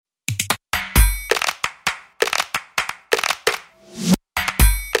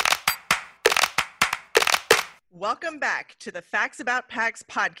Welcome back to the Facts About PACs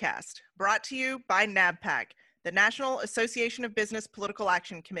podcast, brought to you by NABPAC, the National Association of Business Political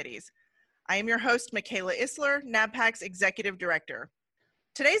Action Committees. I am your host, Michaela Isler, NABPAC's Executive Director.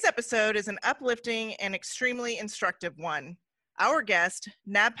 Today's episode is an uplifting and extremely instructive one. Our guest,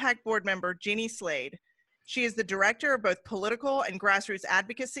 NABPAC board member Jeannie Slade. She is the Director of both Political and Grassroots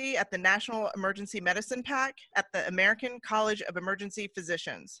Advocacy at the National Emergency Medicine PAC at the American College of Emergency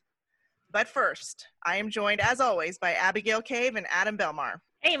Physicians. But first, I am joined, as always, by Abigail Cave and Adam Belmar.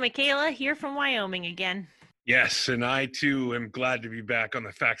 Hey, Michaela, here from Wyoming again. Yes, and I, too, am glad to be back on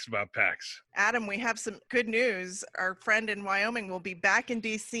the Facts About PACs. Adam, we have some good news. Our friend in Wyoming will be back in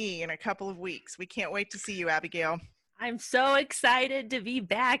D.C. in a couple of weeks. We can't wait to see you, Abigail. I'm so excited to be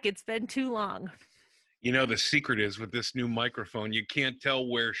back. It's been too long. You know, the secret is with this new microphone, you can't tell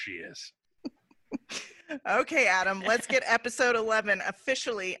where she is. Okay, Adam, let's get episode 11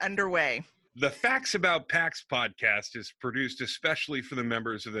 officially underway. The Facts About PACs podcast is produced especially for the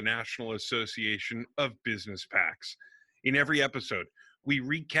members of the National Association of Business PACs. In every episode, we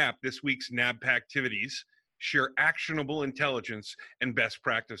recap this week's NABPAC activities, share actionable intelligence and best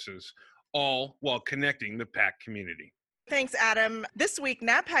practices, all while connecting the PAC community. Thanks, Adam. This week,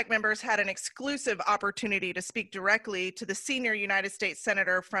 NABPAC members had an exclusive opportunity to speak directly to the senior United States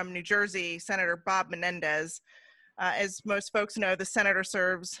Senator from New Jersey, Senator Bob Menendez. As most folks know, the senator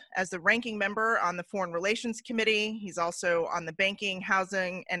serves as the ranking member on the Foreign Relations Committee. He's also on the Banking,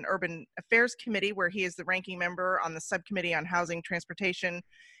 Housing, and Urban Affairs Committee, where he is the ranking member on the Subcommittee on Housing, Transportation,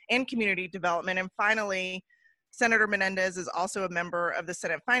 and Community Development. And finally, Senator Menendez is also a member of the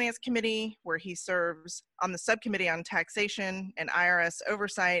Senate Finance Committee, where he serves on the Subcommittee on Taxation and IRS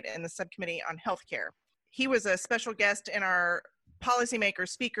Oversight and the Subcommittee on Healthcare. He was a special guest in our Policymaker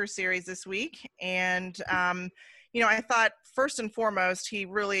Speaker Series this week, and I thought first and foremost, he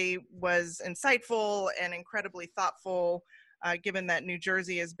really was insightful and incredibly thoughtful, given that New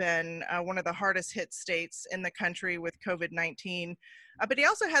Jersey has been one of the hardest hit states in the country with COVID-19. But he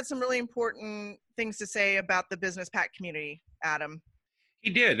also had some really important things to say about the business PAC community, Adam. He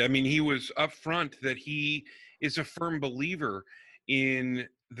did. I mean, he was upfront that he is a firm believer in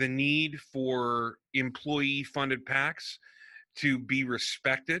the need for employee-funded PACs to be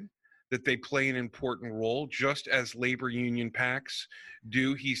respected, that they play an important role, just as labor union PACs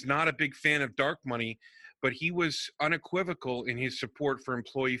do. He's not a big fan of dark money, but he was unequivocal in his support for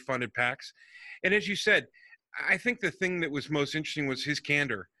employee-funded PACs. And as you said, I think the thing that was most interesting was his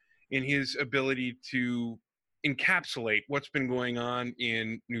candor in his ability to encapsulate what's been going on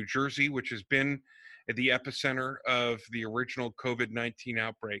in New Jersey, which has been at the epicenter of the original COVID-19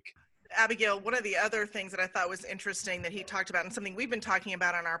 outbreak. Abigail, one of the other things that I thought was interesting that he talked about, and something we've been talking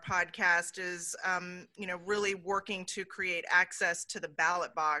about on our podcast, is really working to create access to the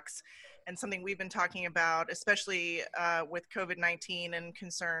ballot box, and something we've been talking about, especially with COVID-19 and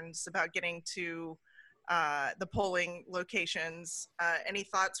concerns about getting to the polling locations. Any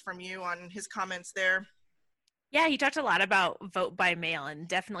thoughts from you on his comments there? Yeah, he talked a lot about vote by mail, and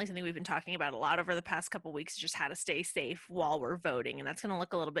definitely something we've been talking about a lot over the past couple of weeks, just how to stay safe while we're voting. And that's going to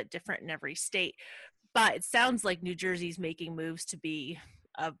look a little bit different in every state. But it sounds like New Jersey's making moves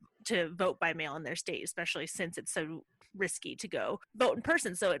to vote by mail in their state, especially since it's so risky to go vote in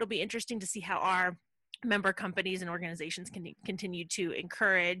person. So it'll be interesting to see how our member companies and organizations can continue to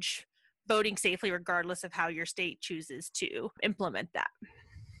encourage voting safely, regardless of how your state chooses to implement that.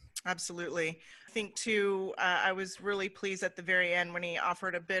 Absolutely. I think, too, I was really pleased at the very end when he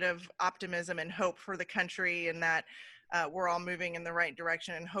offered a bit of optimism and hope for the country, and that we're all moving in the right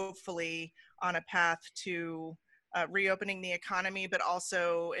direction and hopefully on a path to reopening the economy, but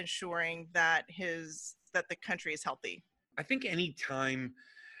also ensuring that the country is healthy. I think any time,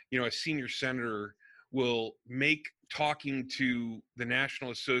 a senior senator will make talking to the National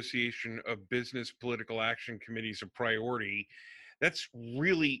Association of Business Political Action Committees a priority, that's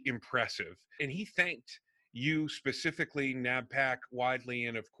really impressive. And he thanked you specifically, NABPAC widely,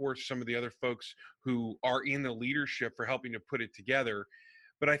 and of course some of the other folks who are in the leadership for helping to put it together.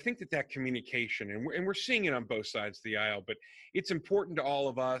 But I think that communication, and we're seeing it on both sides of the aisle, but it's important to all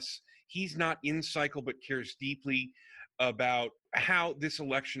of us. He's not in cycle, but cares deeply about how this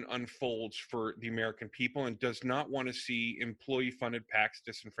election unfolds for the American people and does not want to see employee-funded PACs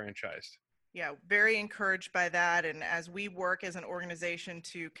disenfranchised. Yeah, very encouraged by that. And as we work as an organization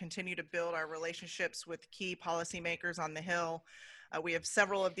to continue to build our relationships with key policymakers on the Hill, we have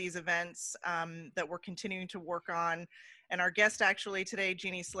several of these events that we're continuing to work on. And our guest actually today,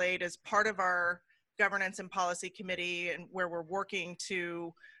 Jeannie Slade, is part of our Governance and Policy Committee, and where we're working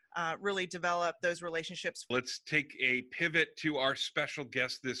to really develop those relationships. Let's take a pivot to our special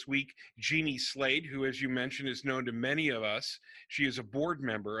guest this week, Jeannie Slade, who, as you mentioned, is known to many of us. She is a board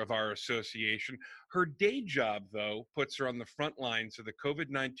member of our association. Her day job, though, puts her on the front lines of the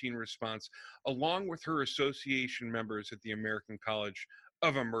COVID-19 response, along with her association members at the American College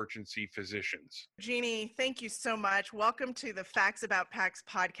of Emergency Physicians. Jeannie, thank you so much. Welcome to the Facts About PACS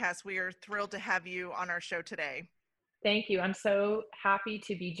podcast. We are thrilled to have you on our show today. Thank you. I'm so happy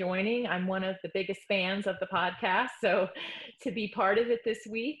to be joining. I'm one of the biggest fans of the podcast, so to be part of it this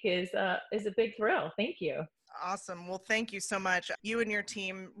week is a big thrill. Thank you. Awesome. Well, thank you so much. You and your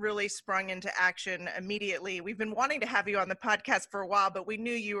team really sprung into action immediately. We've been wanting to have you on the podcast for a while, but we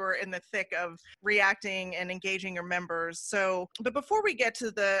knew you were in the thick of reacting and engaging your members. But before we get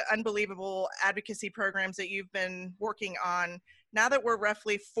to the unbelievable advocacy programs that you've been working on, now that we're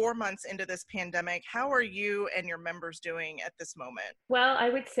roughly 4 months into this pandemic, how are you and your members doing at this moment? Well, I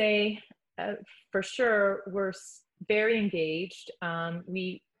would say for sure we're very engaged.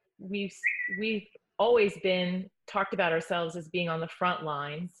 We've always been talked about ourselves as being on the front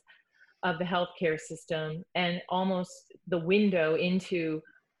lines of the healthcare system and almost the window into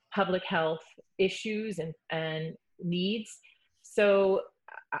public health issues and needs. So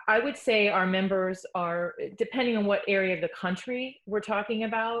I would say our members are, depending on what area of the country we're talking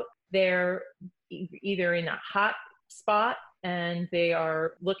about, they're either in a hot spot and they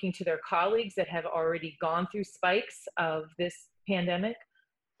are looking to their colleagues that have already gone through spikes of this pandemic,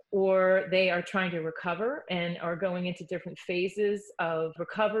 or they are trying to recover and are going into different phases of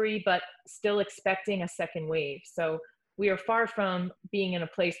recovery, but still expecting a second wave. So we are far from being in a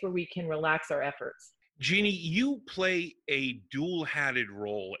place where we can relax our efforts. Jeannie, you play a dual-hatted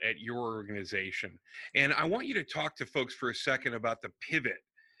role at your organization, and I want you to talk to folks for a second about the pivot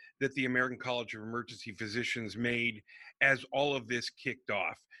that the American College of Emergency Physicians made as all of this kicked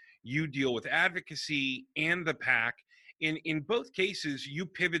off. You deal with advocacy and the PAC. In both cases, you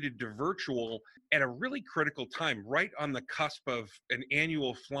pivoted to virtual at a really critical time, right on the cusp of an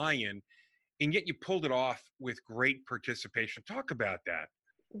annual fly-in, and yet you pulled it off with great participation. Talk about that.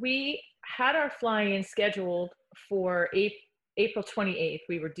 We had our fly-in scheduled for April 28th.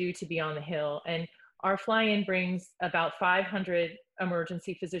 We were due to be on the Hill, and our fly-in brings about 500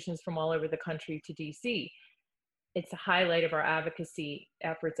 emergency physicians from all over the country to DC. It's a highlight of our advocacy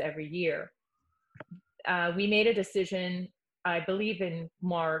efforts every year. We made a decision, I believe in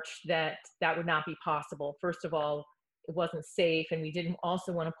March, that would not be possible. First of all, it wasn't safe, and we didn't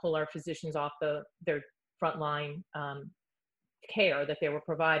also want to pull our physicians off their frontline care that they were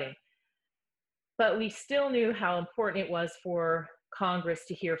providing. But we still knew how important it was for Congress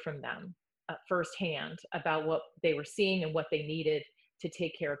to hear from them firsthand about what they were seeing and what they needed to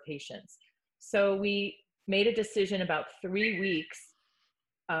take care of patients. So we made a decision about 3 weeks,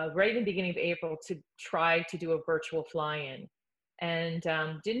 right in the beginning of April, to try to do a virtual fly-in, and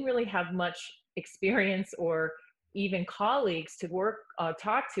didn't really have much experience or even colleagues to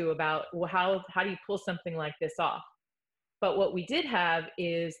talk to about, well, how do you pull something like this off? But what we did have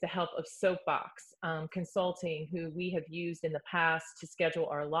is the help of Soapbox Consulting, who we have used in the past to schedule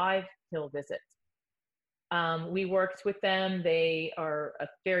our live Hill visits. We worked with them. They are a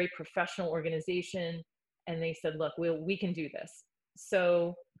very professional organization, and they said, look, we can do this.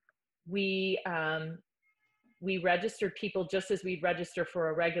 So we registered people just as we'd register for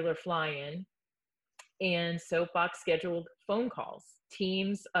a regular fly-in, and Soapbox scheduled phone calls,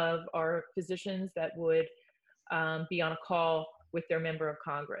 teams of our physicians that would be on a call with their member of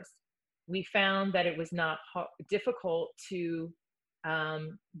Congress. We found that it was not difficult to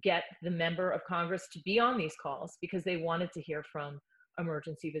get the member of Congress to be on these calls because they wanted to hear from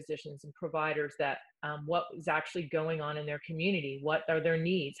emergency physicians and providers that what is actually going on in their community, what are their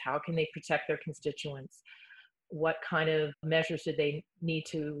needs, how can they protect their constituents, what kind of measures do they need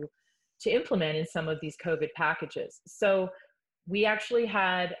to implement in some of these COVID packages. So we actually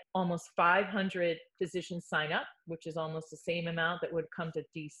had almost 500 physicians sign up, which is almost the same amount that would come to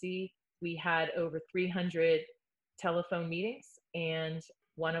DC. We had over 300 telephone meetings, and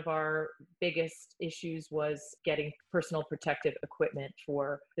one of our biggest issues was getting personal protective equipment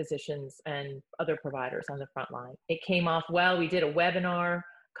for physicians and other providers on the front line. It came off well. We did a webinar a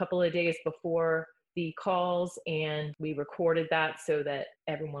couple of days before the calls, and we recorded that so that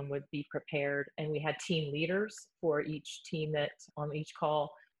everyone would be prepared. And we had team leaders for each team that's on each call,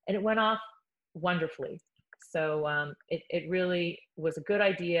 and it went off wonderfully. So it really was a good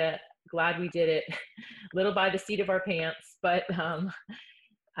idea. Glad we did it, little by the seat of our pants, but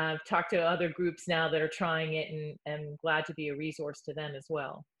I've talked to other groups now that are trying it, and glad to be a resource to them as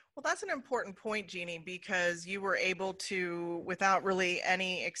well. Well, that's an important point, Jeannie, because you were able to, without really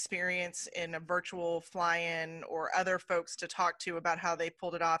any experience in a virtual fly-in or other folks to talk to about how they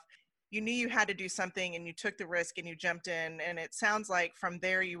pulled it off, you knew you had to do something and you took the risk and you jumped in. And it sounds like from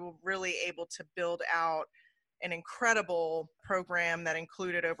there you were really able to build out an incredible program that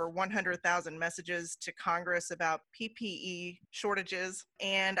included over 100,000 messages to Congress about PPE shortages.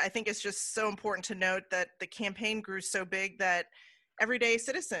 And I think it's just so important to note that the campaign grew so big that everyday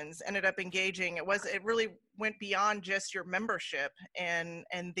citizens ended up engaging. It really went beyond just your membership, and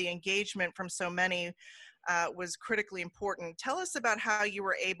the engagement from so many was critically important. Tell us about how you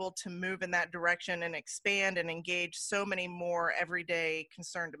were able to move in that direction and expand and engage so many more everyday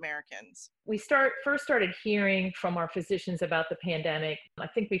concerned Americans. We first started hearing from our physicians about the pandemic. I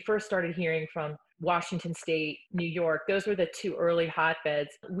think we first started hearing from Washington State, New York. Those were the two early hotbeds.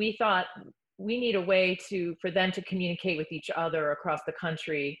 We thought we need a way for them to communicate with each other across the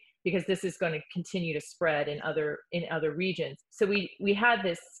country, because this is going to continue to spread in other regions. So we had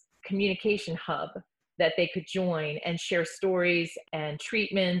this communication hub that they could join and share stories and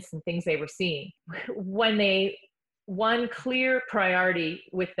treatments and things they were seeing. One clear priority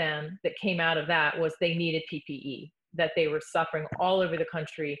with them that came out of that was they needed PPE, that they were suffering all over the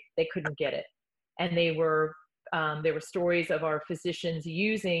country. They couldn't get it. And there were stories of our physicians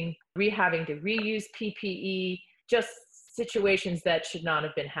having to reuse PPE, just situations that should not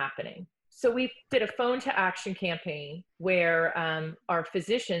have been happening. So we did a phone to action campaign where our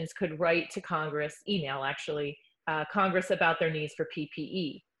physicians could write to Congress, email actually, Congress about their needs for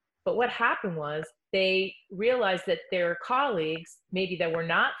PPE. But what happened was they realized that their colleagues, maybe that were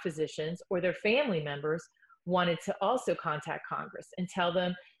not physicians, or their family members, wanted to also contact Congress and tell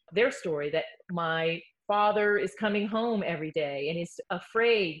them their story, that my father is coming home every day and is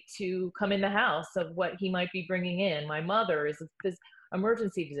afraid to come in the house of what he might be bringing in. My mother is an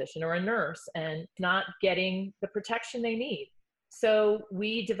emergency physician or a nurse and not getting the protection they need. So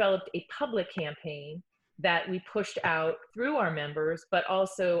we developed a public campaign that we pushed out through our members, but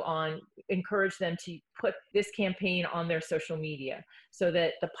also encouraged them to put this campaign on their social media so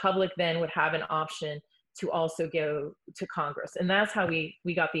that the public then would have an option to also go to Congress. And that's how we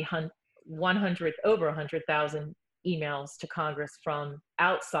got the over 100,000 emails to Congress from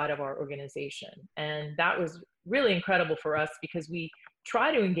outside of our organization. And that was really incredible for us, because we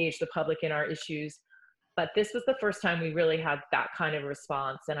try to engage the public in our issues, but this was the first time we really had that kind of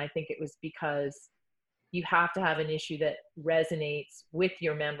response. And I think it was because you have to have an issue that resonates with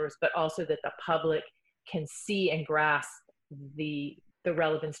your members, but also that the public can see and grasp the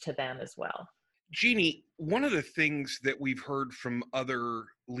relevance to them as well. Jeannie, one of the things that we've heard from other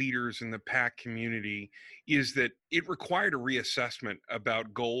leaders in the PAC community is that it required a reassessment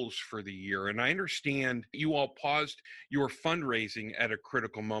about goals for the year. And I understand you all paused your fundraising at a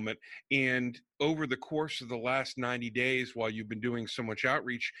critical moment. And over the course of the last 90 days, while you've been doing so much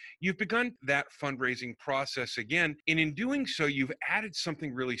outreach, you've begun that fundraising process again. And in doing so, you've added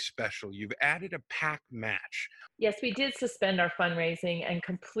something really special. You've added a PAC match. Yes, we did suspend our fundraising and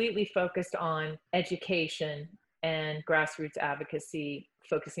completely focused on education and grassroots advocacy,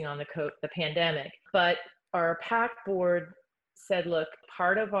 focusing on the pandemic. But our PAC board said, look,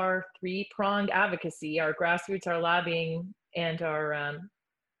 part of our three-pronged advocacy, our grassroots, our lobbying, and our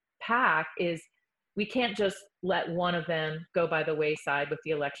PAC, is we can't just let one of them go by the wayside with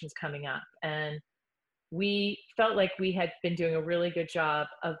the elections coming up. And we felt like we had been doing a really good job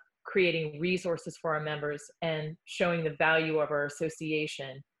of creating resources for our members and showing the value of our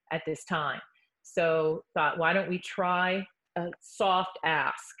association at this time. So thought, why don't we try a soft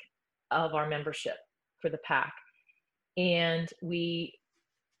ask of our membership for the PAC? And we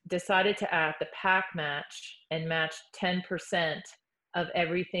decided to add the PAC match and match 10% of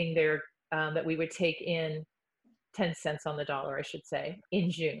everything there that we would take in, 10 cents on the dollar, I should say, in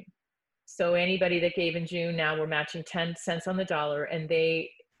June. So anybody that gave in June, now we're matching 10 cents on the dollar, and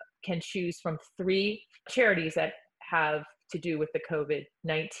they can choose from 3 charities that have to do with the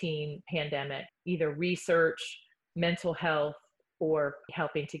COVID-19 pandemic, either research, mental health, or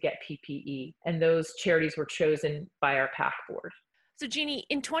helping to get PPE. And those charities were chosen by our PAC board. So Jeannie,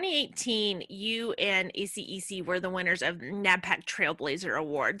 in 2018, you and ACEC were the winners of NABPAC Trailblazer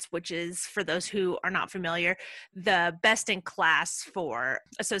Awards, which is, for those who are not familiar, the best in class for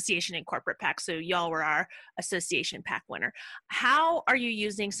association and corporate PAC. So y'all were our association PAC winner. How are you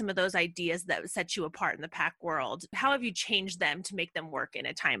using some of those ideas that set you apart in the PAC world? How have you changed them to make them work in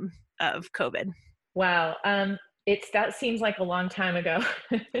a time of COVID? Wow. That seems like a long time ago.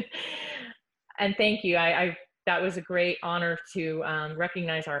 And thank you. That was a great honor to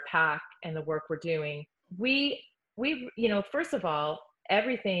recognize our PAC and the work we're doing. We, first of all,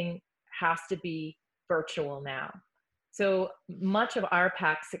 everything has to be virtual now. So much of our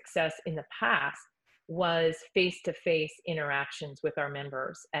PAC success in the past was face-to-face interactions with our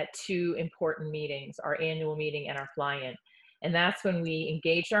members at two important meetings, our annual meeting and our fly-in. And that's when we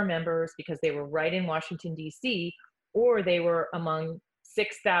engaged our members because they were right in Washington, D.C., or they were among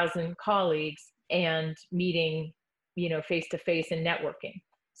 6,000 colleagues and meeting, face-to-face and networking.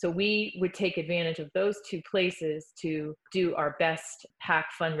 So we would take advantage of those two places to do our best PAC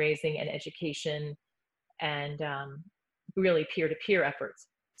fundraising and education and really peer-to-peer efforts.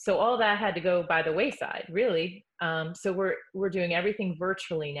 So all that had to go by the wayside, really. So we're doing everything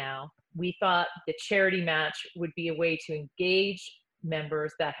virtually now. We thought the charity match would be a way to engage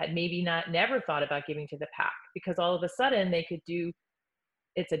members that had maybe never thought about giving to the PAC, because all of a sudden they could do,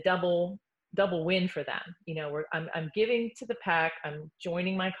 it's a double win for them. I'm giving to the PAC, I'm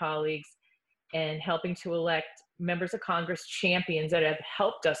joining my colleagues and helping to elect members of Congress champions that have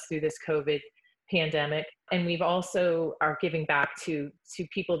helped us through this COVID pandemic. And we've also are giving back to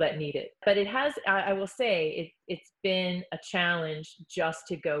people that need it. But it has, I will say, it's been a challenge just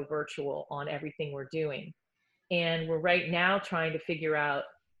to go virtual on everything we're doing. And we're right now trying to figure out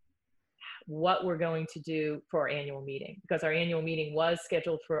what we're going to do for our annual meeting, because our annual meeting was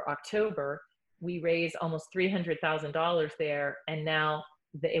scheduled for October. We raised almost $300,000 there, and now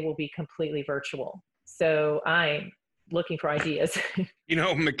it will be completely virtual. So I'm looking for ideas.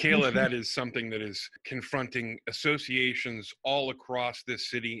 Michaela, that is something that is confronting associations all across this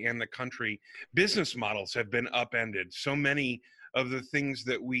city and the country. Business models have been upended. So many of the things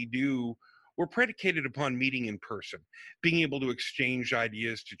that we do were predicated upon meeting in person, being able to exchange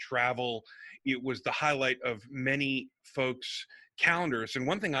ideas, to travel. It was the highlight of many folks' calendars. And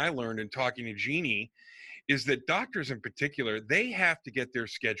one thing I learned in talking to Jeannie is that doctors in particular, they have to get their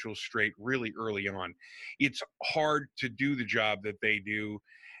schedules straight really early on. It's hard to do the job that they do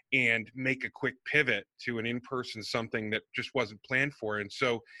and make a quick pivot to an in-person something that just wasn't planned for. And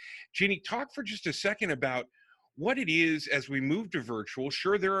so, Jeannie, talk for just a second about what it is as we move to virtual.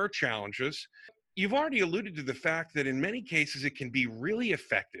 Sure, there are challenges. You've already alluded to the fact that in many cases it can be really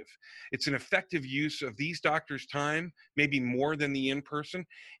effective. It's an effective use of these doctors' time, maybe more than the in-person,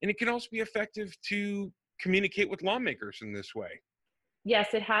 and it can also be effective to communicate with lawmakers in this way.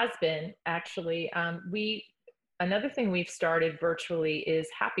 Yes, it has been, actually. Another thing we've started virtually is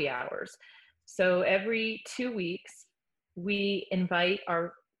happy hours. So every 2 weeks, we invite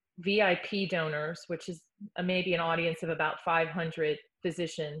our VIP donors, which is maybe an audience of about 500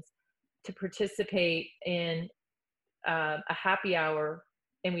 physicians, to participate in a happy hour.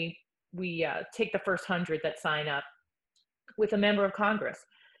 And we take the first 100 that sign up with a member of Congress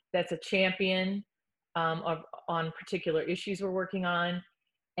that's a champion on particular issues we're working on,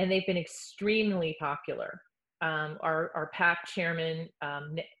 and they've been extremely popular. Our PAC chairman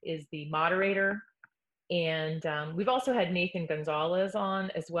is the moderator, and we've also had Nathan Gonzalez on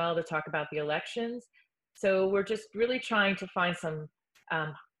as well to talk about the elections. So we're just really trying to find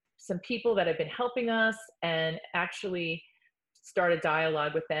some people that have been helping us and actually start a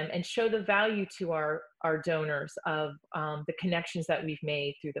dialogue with them and show the value to our donors of the connections that we've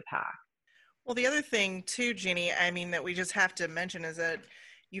made through the PAC. Well, the other thing too, Jeannie, that we just have to mention is that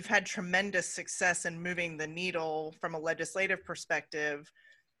you've had tremendous success in moving the needle from a legislative perspective.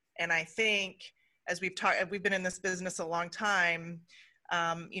 And I think as we've been in this business a long time,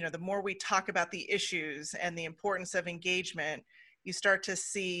 the more we talk about the issues and the importance of engagement, you start to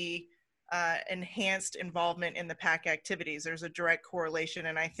see enhanced involvement in the PAC activities. There's a direct correlation,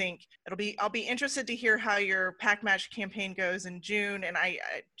 and I think I'll be interested to hear how your PAC Match campaign goes in June. And I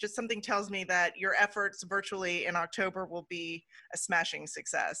just something tells me that your efforts virtually in October will be a smashing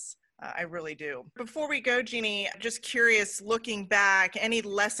success. I really do. Before we go, Jeannie, just curious, looking back, any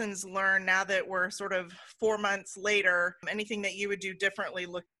lessons learned now that we're sort of 4 months later, anything that you would do differently?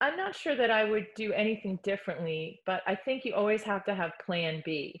 I'm not sure that I would do anything differently, but I think you always have to have plan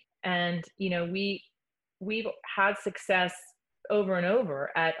B. And, we've had success over and over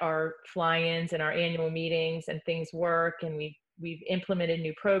at our fly-ins and our annual meetings, and things work, and we've implemented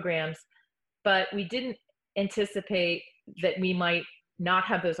new programs, but we didn't anticipate that we might not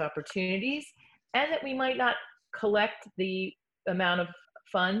have those opportunities and that we might not collect the amount of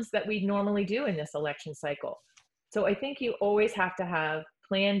funds that we normally do in this election cycle. So I think you always have to have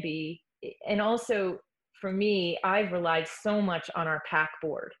plan B. And also for me, I've relied so much on our PAC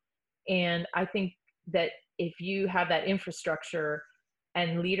board. And I think that if you have that infrastructure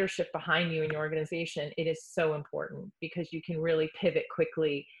and leadership behind you in your organization, it is so important, because you can really pivot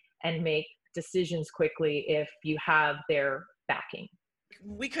quickly and make decisions quickly if you have their backing.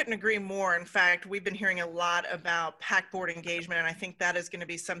 We couldn't agree more. In fact, we've been hearing a lot about PAC board engagement, and I think that is going to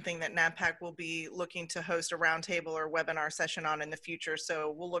be something that NABPAC will be looking to host a roundtable or webinar session on in the future.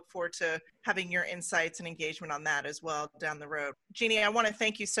 So we'll look forward to having your insights and engagement on that as well down the road. Jeannie, I want to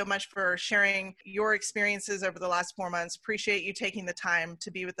thank you so much for sharing your experiences over the last 4 months. Appreciate you taking the time to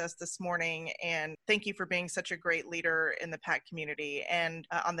be with us this morning, and thank you for being such a great leader in the PAC community and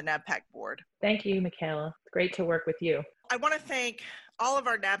on the NABPAC board. Thank you, Michaela. It's great to work with you. I want to thank all of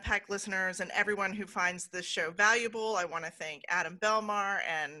our NABPAC listeners and everyone who finds this show valuable. I want to thank Adam Belmar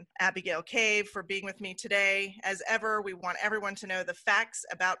and Abigail Cave for being with me today. As ever, we want everyone to know the facts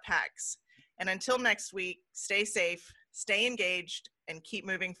about PACs. And until next week, stay safe, stay engaged, and keep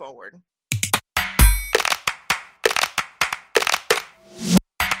moving forward.